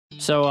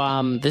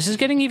So this is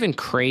getting even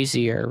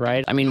crazier,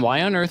 right? I mean,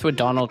 why on earth would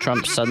Donald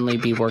Trump suddenly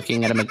be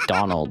working at a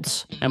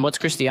McDonald's? And what's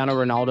Cristiano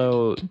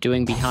Ronaldo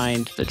doing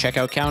behind the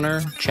checkout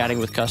counter, chatting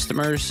with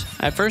customers?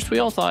 At first, we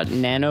all thought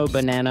Nano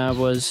Banana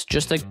was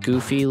just a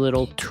goofy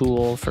little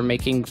tool for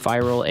making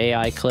viral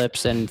AI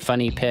clips and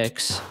funny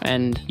pics.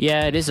 And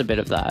yeah, it is a bit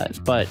of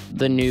that. But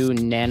the new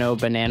Nano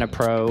Banana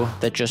Pro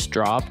that just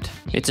dropped,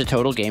 it's a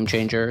total game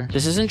changer.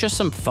 This isn't just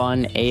some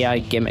fun AI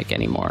gimmick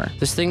anymore.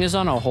 This thing is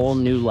on a whole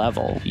new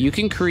level. You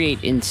can create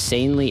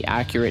insanely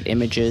accurate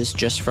images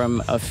just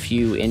from a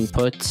few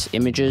inputs,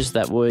 images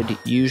that would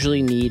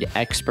usually need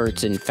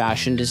experts in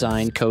fashion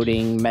design,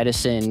 coding,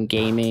 medicine,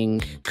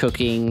 gaming,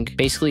 cooking,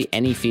 basically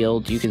any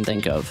field you can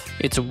think of.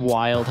 It's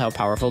wild how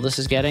powerful this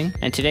is getting,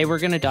 and today we're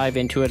going to dive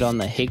into it on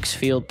the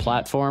Higgsfield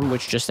platform,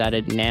 which just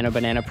added Nano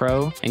Banana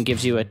Pro and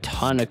gives you a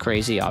ton of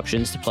crazy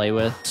options to play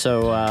with.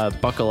 So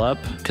buckle up,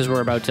 because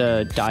we're about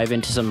to dive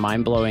into some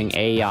mind-blowing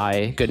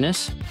AI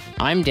goodness.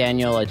 I'm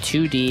Daniel, a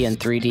 2D and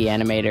 3D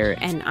animator.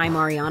 And I'm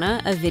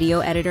Ariana, a video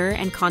editor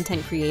and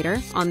content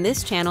creator. On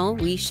this channel,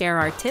 we share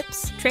our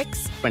tips,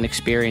 tricks, and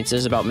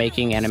experiences about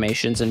making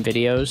animations and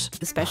videos,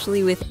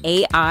 especially with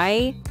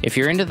AI. If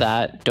you're into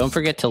that, don't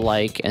forget to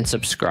like and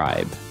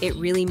subscribe. It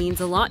really means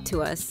a lot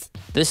to us.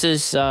 This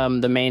is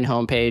the main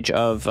homepage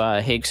of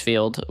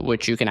Higgsfield,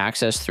 which you can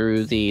access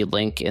through the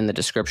link in the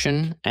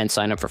description and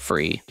sign up for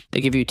free.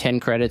 They give you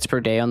 10 credits per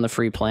day on the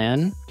free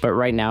plan, but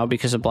right now,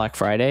 because of Black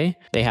Friday,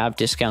 they have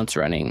discounts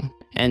running.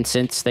 And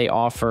since they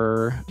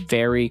offer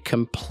very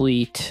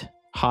complete,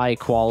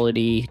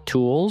 high-quality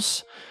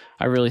tools,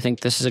 I really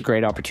think this is a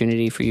great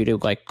opportunity for you to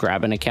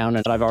grab an account.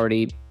 And I've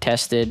already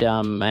tested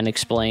and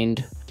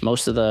explained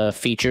most of the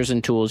features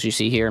and tools you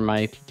see here in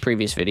my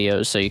previous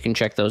videos, so you can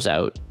check those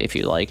out if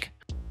you like.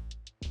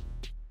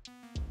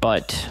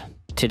 But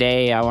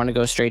today I want to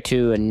go straight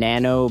to a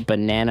Nano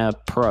Banana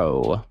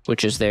Pro,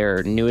 which is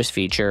their newest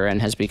feature and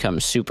has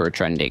become super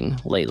trending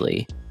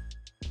lately.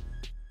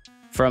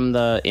 From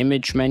the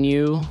image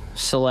menu,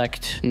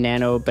 select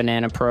Nano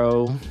Banana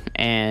Pro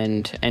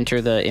and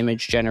enter the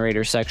image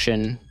generator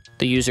section.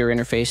 The user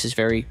interface is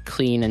very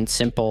clean and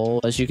simple.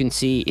 As you can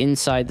see,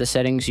 inside the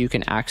settings, you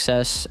can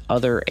access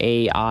other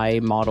AI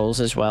models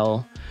as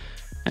well,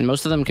 and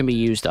most of them can be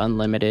used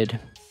unlimited.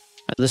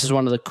 This is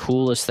one of the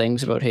coolest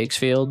things about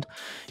Higgsfield.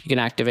 You can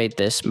activate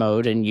this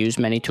mode and use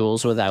many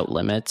tools without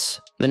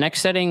limits. The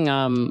next setting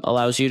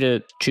allows you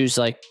to choose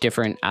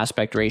different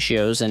aspect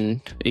ratios,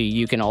 and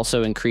you can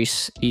also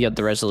increase the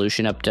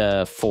resolution up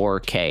to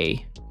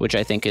 4K, which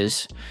I think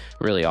is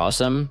really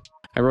awesome.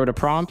 I wrote a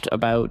prompt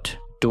about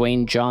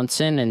Dwayne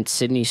Johnson and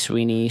Sydney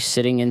Sweeney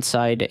sitting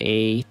inside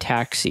a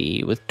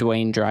taxi with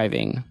Dwayne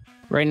driving.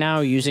 Right now,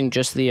 using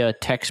just the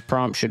text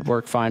prompt should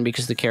work fine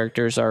because the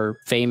characters are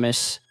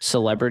famous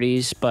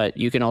celebrities, but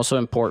you can also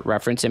import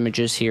reference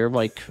images here,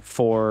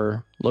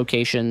 for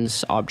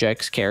locations,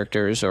 objects,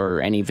 characters, or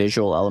any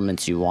visual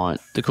elements you want.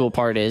 The cool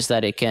part is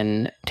that it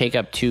can take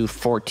up to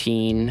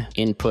 14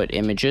 input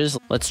images.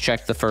 Let's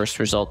check the first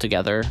result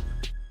together.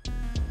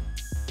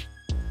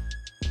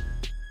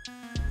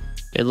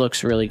 It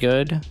looks really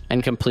good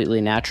and completely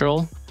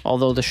natural,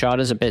 although the shot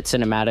is a bit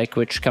cinematic,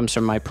 which comes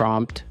from my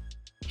prompt.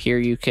 Here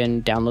you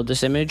can download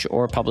this image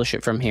or publish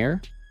it from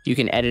here. You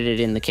can edit it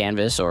in the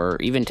canvas or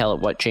even tell it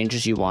what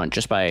changes you want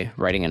just by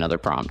writing another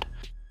prompt.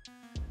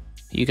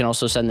 You can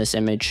also send this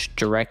image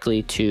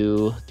directly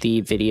to the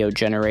video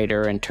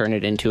generator and turn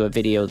it into a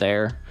video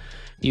there.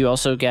 You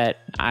also get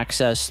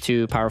access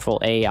to powerful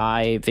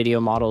AI video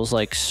models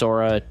like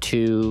Sora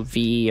 2,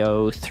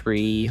 VEO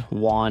 3,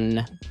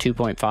 1,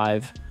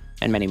 2.5,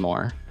 and many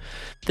more.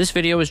 This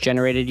video was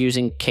generated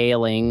using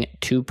Kaling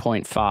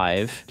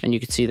 2.5, and you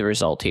can see the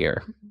result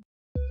here.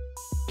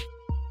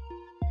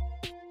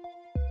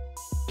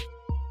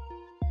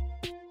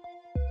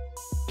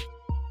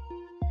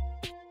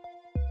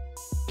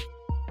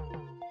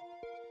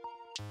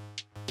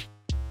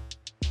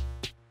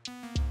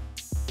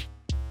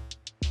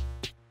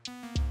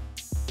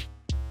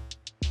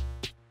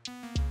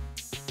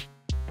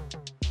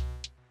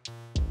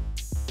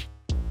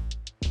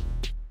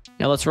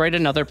 Now let's write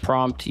another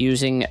prompt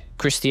using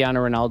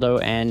Cristiano Ronaldo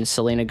and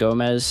Selena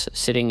Gomez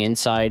sitting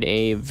inside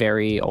a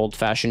very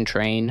old-fashioned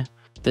train.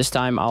 This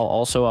time I'll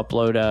also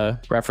upload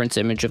a reference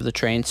image of the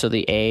train so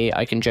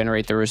I can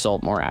generate the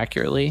result more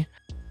accurately.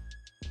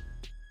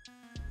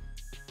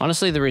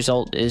 Honestly, the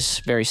result is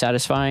very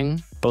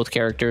satisfying. Both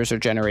characters are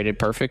generated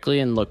perfectly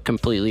and look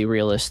completely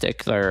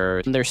realistic.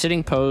 Their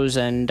sitting pose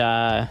and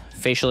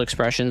facial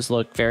expressions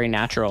look very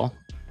natural.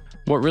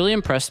 What really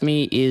impressed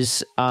me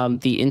is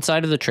the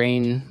inside of the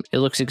train. It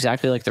looks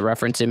exactly like the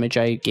reference image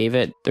I gave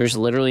it. There's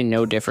literally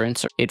no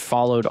difference. It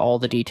followed all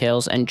the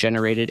details and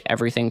generated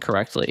everything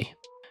correctly.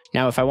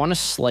 Now, if I want to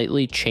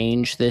slightly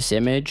change this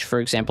image,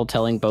 for example,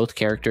 telling both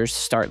characters to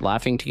start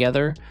laughing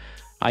together,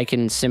 I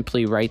can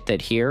simply write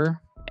that here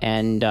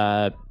and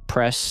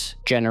press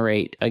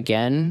generate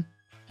again.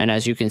 And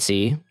as you can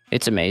see,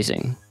 it's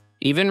amazing.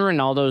 Even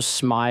Ronaldo's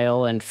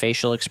smile and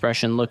facial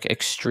expression look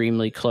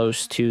extremely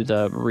close to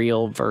the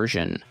real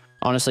version.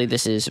 Honestly,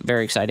 this is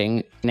very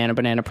exciting. Nano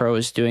Banana Pro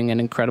is doing an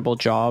incredible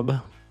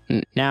job.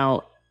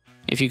 Now,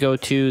 if you go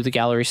to the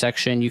gallery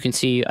section, you can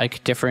see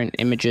like different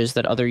images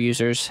that other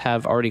users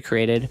have already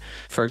created.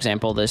 For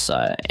example, this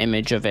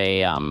image of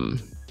a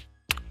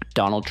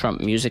Donald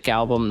Trump music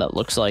album that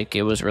looks like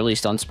it was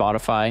released on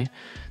Spotify.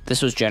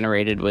 This was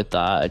generated with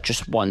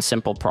just one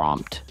simple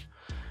prompt,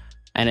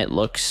 and it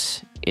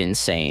looks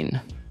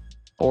insane.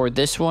 Or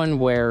this one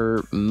where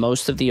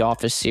most of the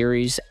Office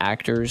series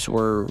actors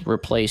were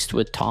replaced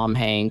with Tom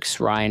Hanks,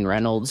 Ryan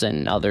Reynolds,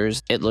 and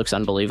others. It looks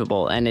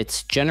unbelievable, and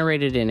it's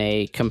generated in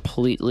a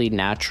completely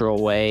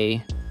natural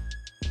way.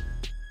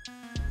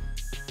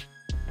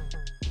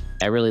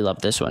 I really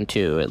love this one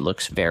too. It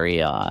looks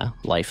very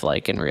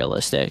lifelike and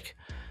realistic.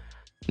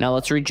 Now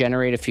let's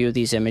regenerate a few of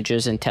these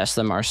images and test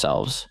them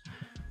ourselves.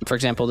 For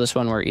example, this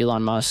one where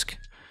Elon Musk,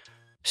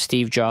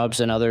 Steve Jobs,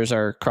 and others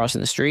are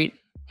crossing the street.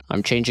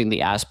 I'm changing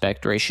the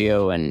aspect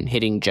ratio and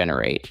hitting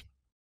generate.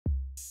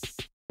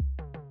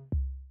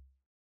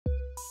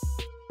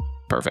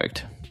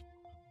 Perfect.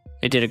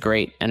 It did a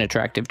great and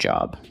attractive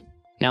job.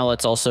 Now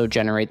let's also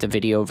generate the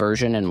video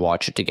version and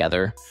watch it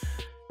together.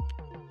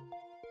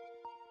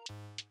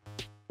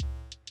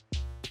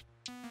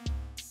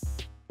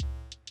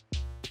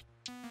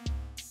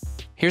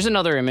 Here's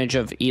another image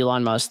of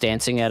Elon Musk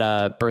dancing at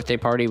a birthday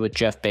party with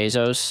Jeff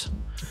Bezos.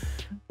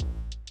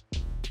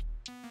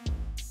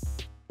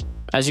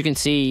 As you can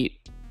see,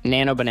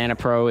 Nano Banana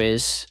Pro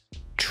is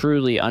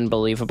truly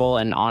unbelievable,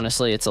 and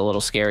honestly, it's a little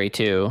scary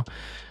too.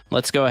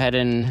 Let's go ahead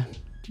and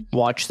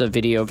watch the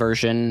video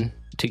version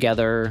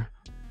together.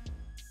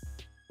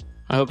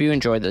 I hope you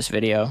enjoyed this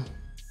video.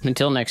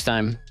 Until next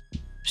time,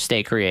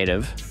 stay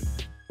creative.